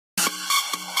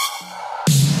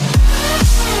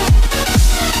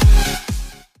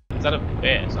Is that a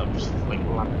base? I'm just like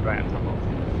landed right on top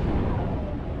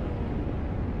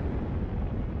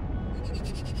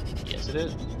of. Yes, it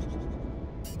is.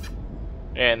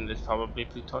 And there's probably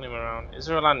plutonium around. Is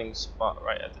there a landing spot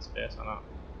right at this base or not?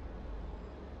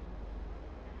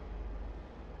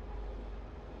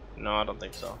 No, I don't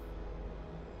think so.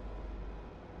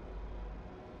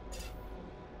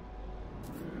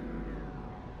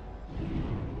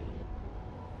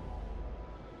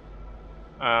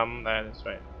 That is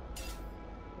right.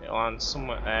 It'll land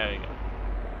somewhere. There we go.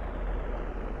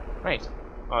 Right.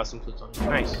 Oh, some plutonium.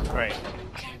 Nice. Right.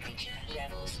 Temperature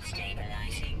levels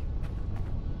stabilizing.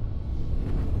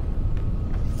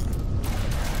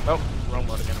 Oh, wrong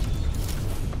mode again.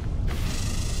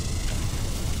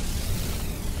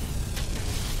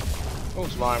 Oh,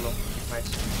 some emerald. Nice.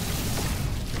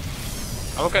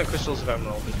 I'm looking at crystals of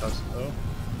emerald because. Oh.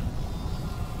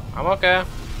 I'm okay.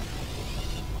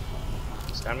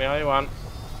 Scan me all you want.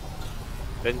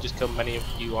 Then just kill many of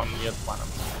you on the other planet.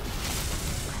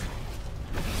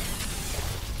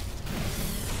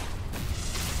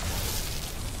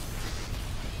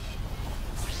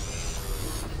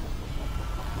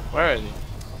 Where is he?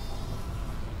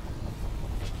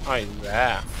 Oh, he's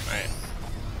there. Right.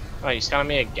 Oh, he's scanning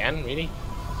me again? Really?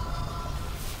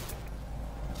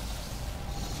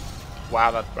 Wow,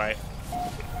 that's bright.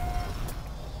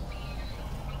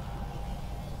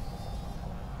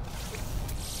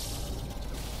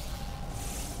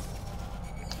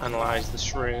 Analyze the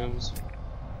shrooms.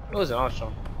 Oh, there's an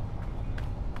archon.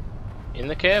 In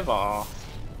the cave or?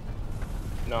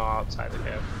 No, outside the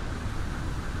cave.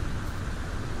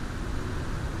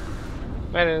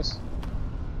 There it is.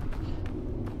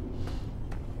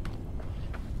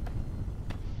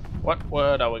 What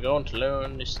word are we going to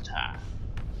learn this time?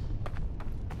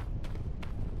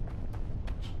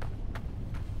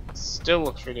 Still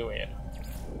looks really weird.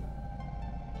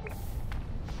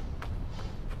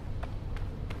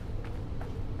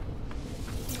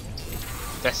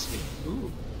 Destiny.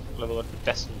 Ooh. Level up with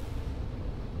Destiny.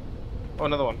 Oh,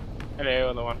 another one. Hello,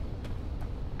 another one.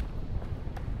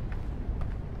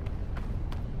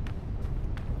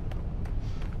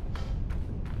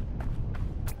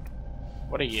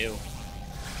 What are you?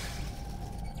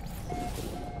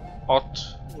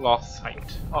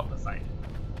 Otlothite. Otlothite.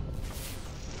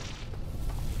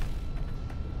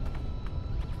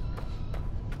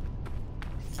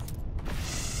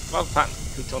 Well, patent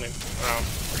plutonium around.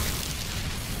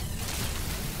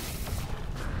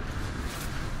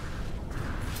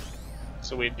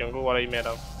 It's a weird jungle. What are you made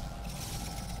of?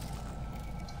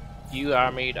 You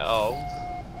are made of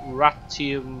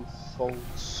ratium full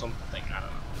something. I don't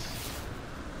know.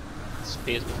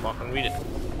 Space before I can read it.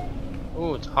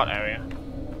 Oh, it's a hot area.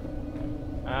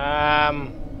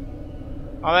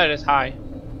 Oh, there it is. Hi.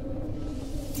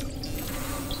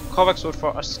 Kovacs wood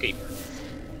for escape.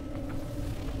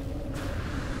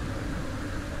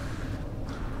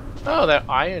 Oh, they're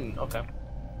iron. Okay.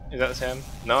 Is that the same?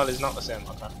 No, it is not the same.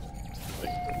 Okay.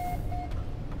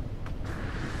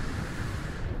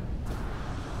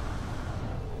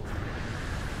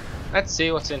 Let's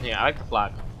see what's in here. I like the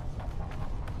flag.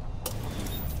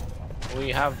 We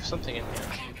have something in here.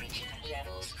 Temperature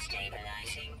levels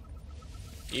stabilizing.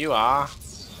 You are.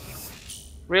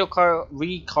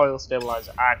 Recoil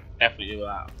stabilizer. I definitely do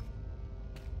that.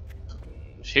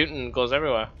 Shooting goes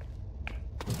everywhere.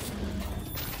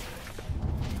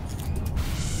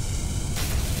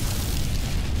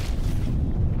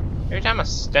 Every time I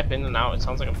step in and out, it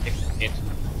sounds like I'm taking a hit.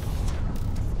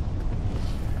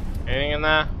 Anything in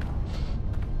there?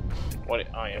 What?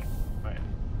 Oh yeah. Right.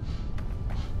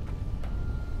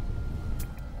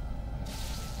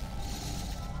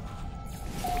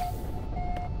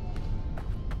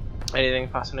 Anything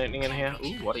fascinating in here?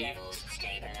 Ooh, what are you?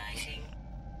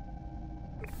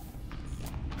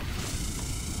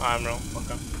 Emerald,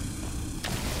 okay.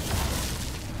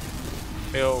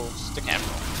 Big ol' stick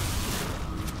emerald.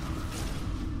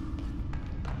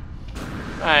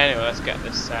 Anyway, let's get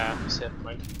this save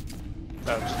point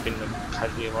that I've just been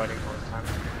casually avoiding all the time.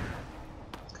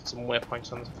 Let's get some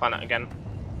waypoints on this planet again.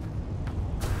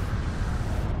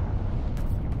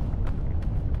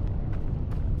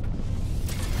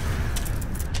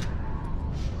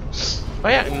 Oh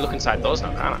yeah, I can look inside those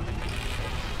now, can't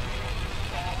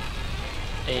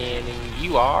I? And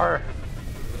you are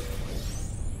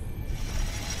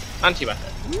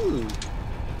antimatter. Ooh.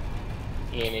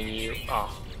 And then you are.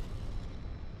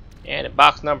 And in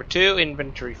box number 2,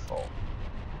 inventory full.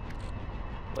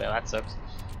 Well, that sucks.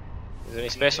 Is there any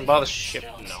space on board the ship?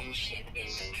 No.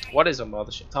 What is on board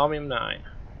the ship? Thorium 9.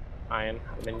 Iron,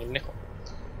 aluminium, nickel.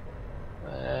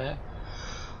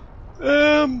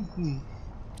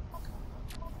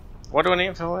 What do I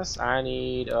need for this? I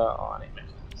need oh, I need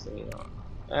mechanism.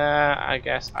 I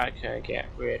guess I can get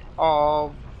rid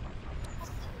of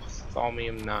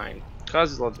Thaumium 9 because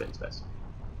there's loads of it in space.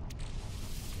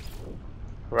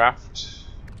 Craft.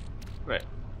 Right.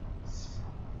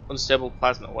 Unstable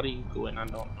plasma. What are you doing? I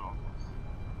don't know.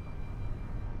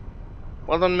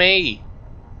 Well done, me.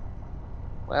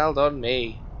 Well done,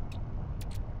 me.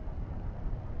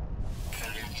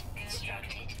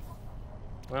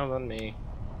 Well done, me.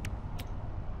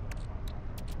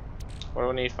 What do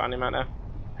we need for antimatter?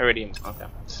 Iridium. Okay.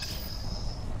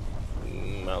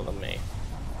 Well done, me.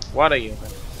 What are you?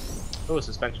 Oh,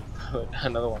 suspension.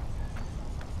 Another one.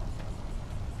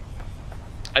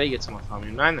 I need to get some more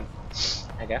Thaumium 9 then,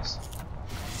 I guess.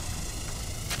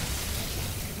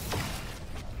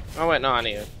 Oh wait, no, I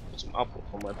need to put some output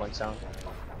from waypoints down.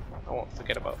 I won't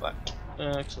forget about that.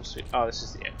 Oh, this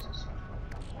is the Axis.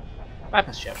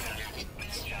 Bypass chip.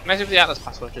 Nice with the Atlas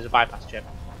pass, which is a bypass chip.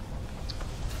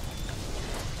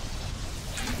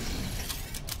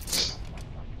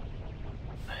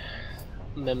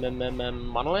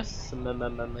 Monolith?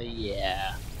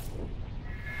 Yeah.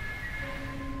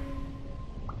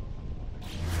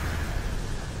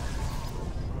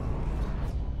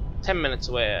 $10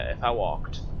 away if I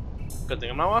walked. Good thing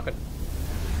I'm not walking.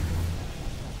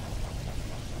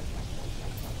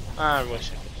 I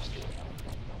wish I could just do it.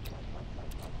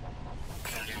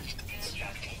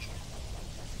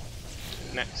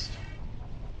 Next.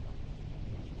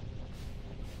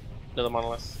 Another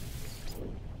monolith.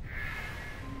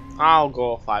 I'll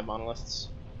go 5 monoliths.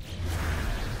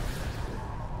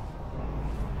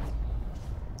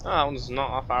 Oh, that one's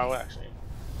not that far away actually.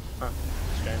 Huh,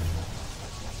 strange.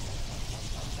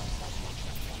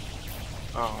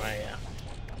 Oh, right, yeah.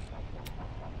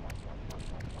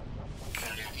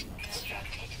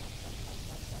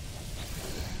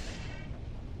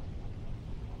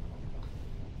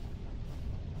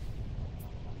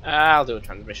 I'll do a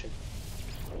transmission.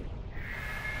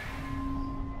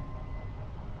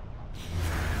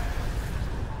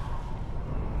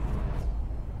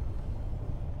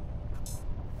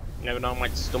 Never know, I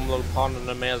might stumble upon an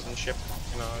amazing ship,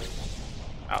 you know,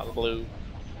 out of the blue.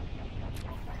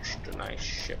 Just a nice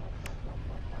ship.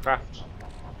 Craft.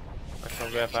 National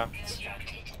Vapor.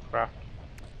 Craft.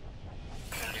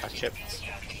 That ship.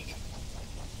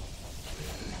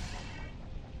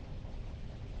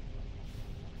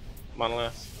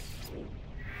 Monolith.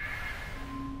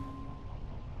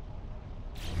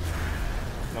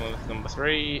 Monolith number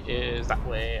 3 is that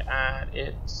way, and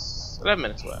it's 11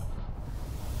 minutes away.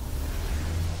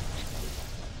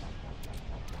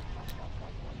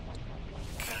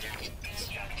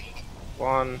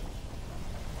 One,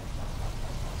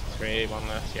 3,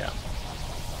 monolith, yeah.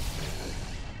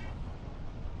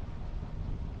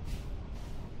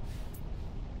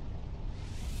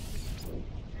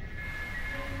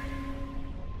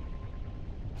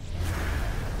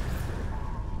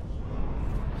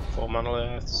 Four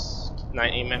monoliths,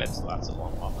 19 minutes, that's a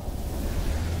long walk.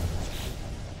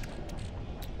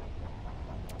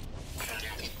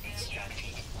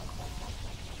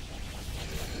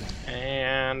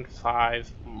 And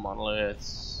 5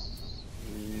 monoliths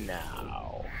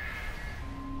now.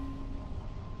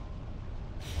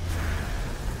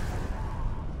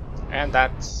 And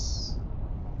that's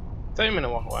 30-minute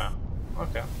walk away.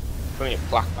 Okay. Only a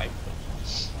black light.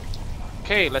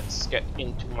 Okay, let's get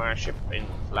into my ship and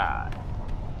fly.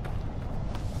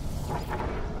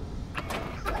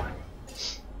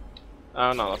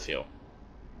 Oh no, the fuel.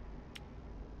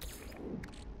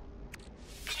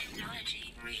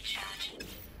 Technology recharge.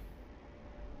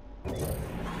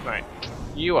 Right.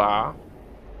 You are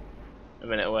a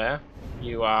minute away.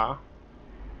 You are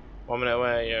 1 minute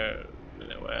away. You're a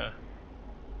minute away.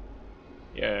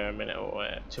 You're a minute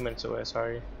away. 2 minutes away,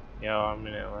 sorry. You're a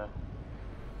minute away.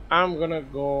 I'm gonna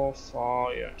go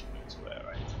for... You're 2 minutes away,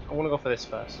 right? I'm gonna go for this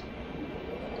first.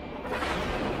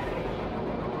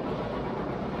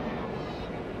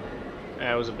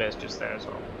 There was a base just there as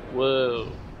well.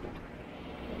 Whoa.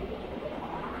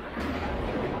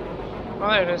 Oh,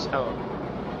 there it is. Hello.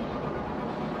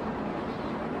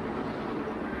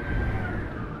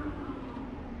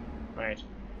 Right.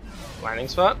 Landing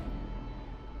spot.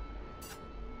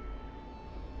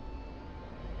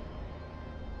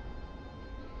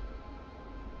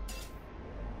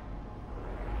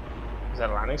 Is that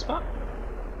a landing spot?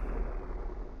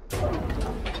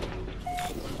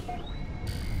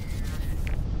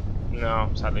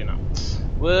 No, sadly not.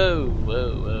 Whoa,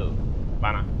 whoa, whoa.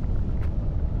 Banner.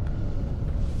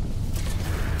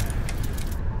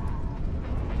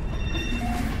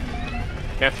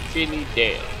 Definitely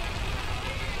dead.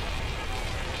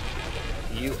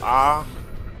 You are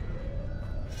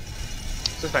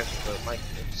suspension fluid. Like,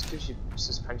 it just gives you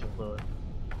suspension fluid.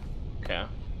 Okay.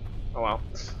 Oh well.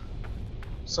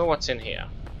 So what's in here?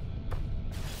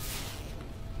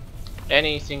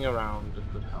 Anything around that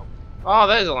could help. Oh,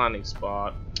 there's a landing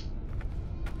spot.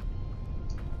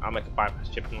 I'll make a bypass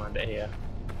chip and land it here.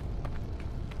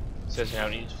 It says you now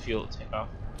need fuel to take off.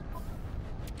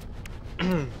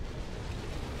 There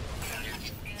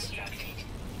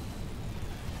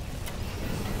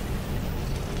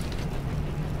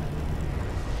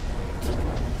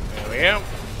we go.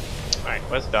 Alright,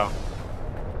 where's the door?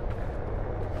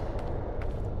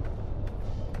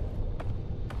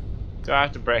 Do I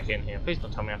have to break in here? Please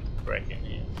don't tell me I have to break in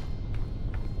here.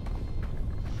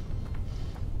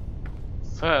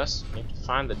 First, I need to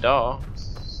find the door.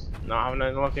 Not having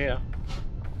any luck here.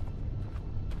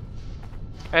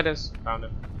 There it is. Found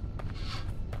it.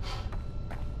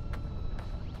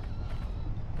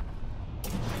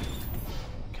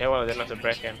 Okay, well I didn't have to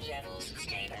break in.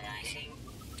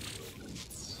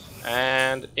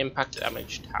 And impact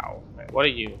damage towel. Right, what are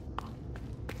you?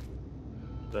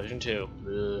 Version 2.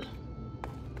 Ugh.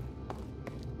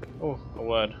 Oh, a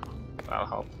word. That'll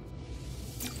help.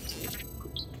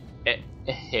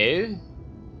 Eheu?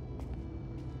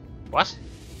 What?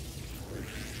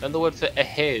 Another word for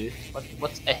eheu?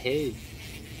 What's eheu?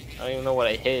 I don't even know what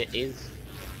eheu is.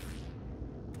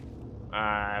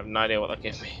 I have no idea what that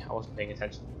gave me. I wasn't paying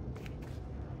attention.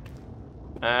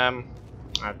 I've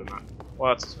done that.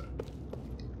 What's this one?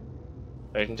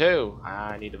 Version 2.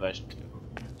 I need a version 2.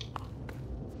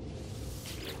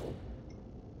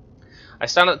 I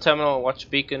stand at the terminal and watch a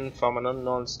beacon from an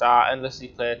unknown star endlessly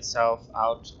play itself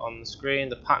out on the screen.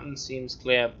 The pattern seems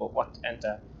clear, but what to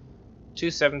enter?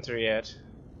 2738.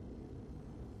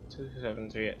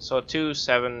 2738. So 2,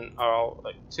 7 are all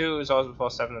like 2 is always before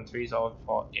 7 and 3 is always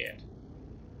before 8.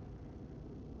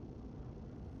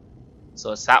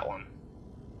 So it's that one.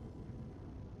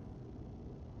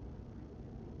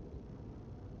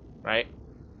 Right?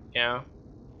 Yeah.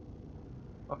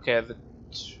 Okay, the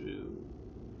 2,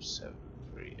 7,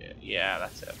 3, 8. Yeah,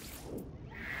 that's it.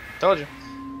 Told you.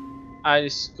 I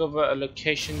discover a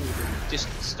location with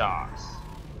distant stars.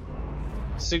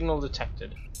 Signal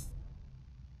detected.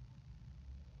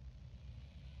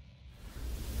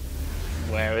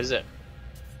 Where is it?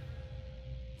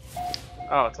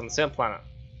 Oh, it's on the same planet.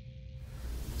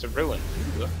 It's a ruin.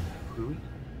 Ooh.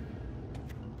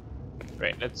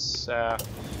 Great, let's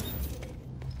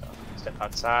step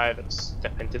outside, let's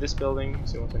step into this building,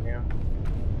 see what's in here.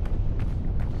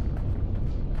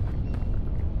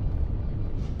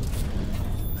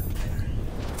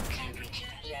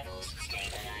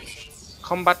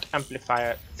 Combat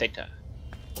amplifier theta.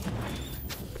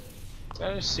 Did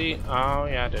I just see? Oh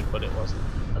yeah, I did, but it wasn't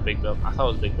a big build. I thought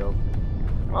it was a big build.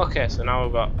 Okay, so now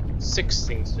we've got 6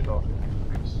 things to go.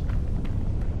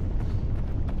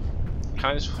 Can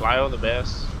I just fly over the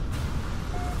base?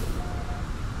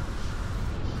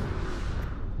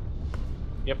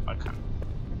 Yep, I can.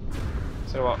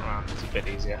 So what? Ah, it's a bit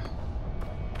easier.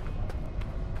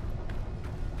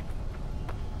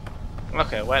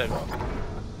 Okay, where to go?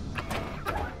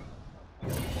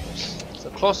 So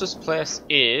the closest place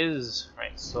is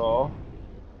right. So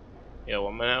yeah,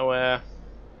 1 minute away.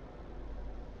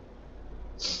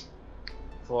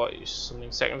 40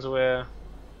 something seconds away.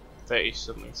 30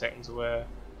 something seconds away.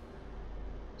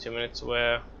 2 minutes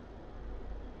away.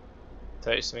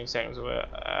 30 something seconds away.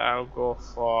 I'll go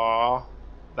for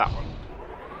that one.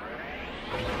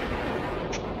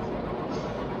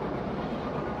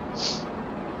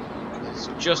 It's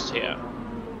just here.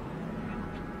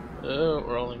 Oh,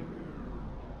 rolling.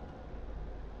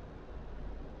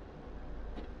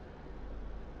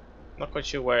 Not quite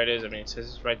sure where it is. I mean, it says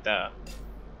it's right there.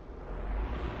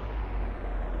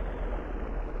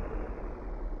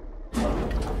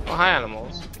 Oh, hi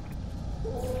animals.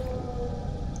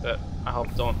 That I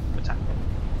hope don't attack me.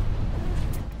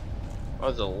 Oh,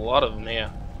 there's a lot of them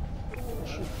here.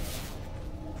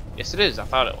 Yes, it is. I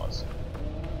thought it was.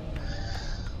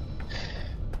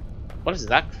 What is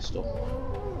that crystal?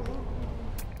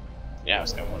 Yeah,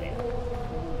 it's got one here.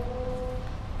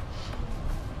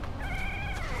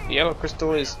 The yellow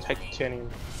crystal is titanium.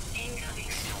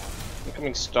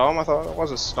 Incoming storm? I thought it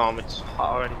was a storm. It's hot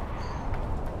already.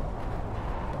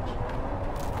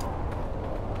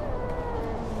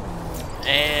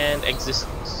 And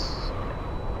existence.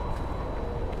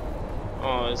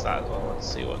 Oh, is that as well?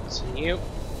 Let's see what's new.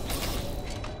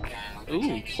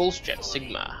 Ooh, pulse jet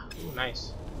sigma. Ooh,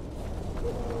 nice.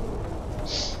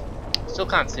 Still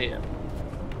can't see it.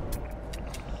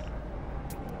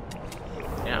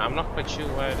 Yeah, I'm not quite sure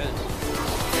where it is.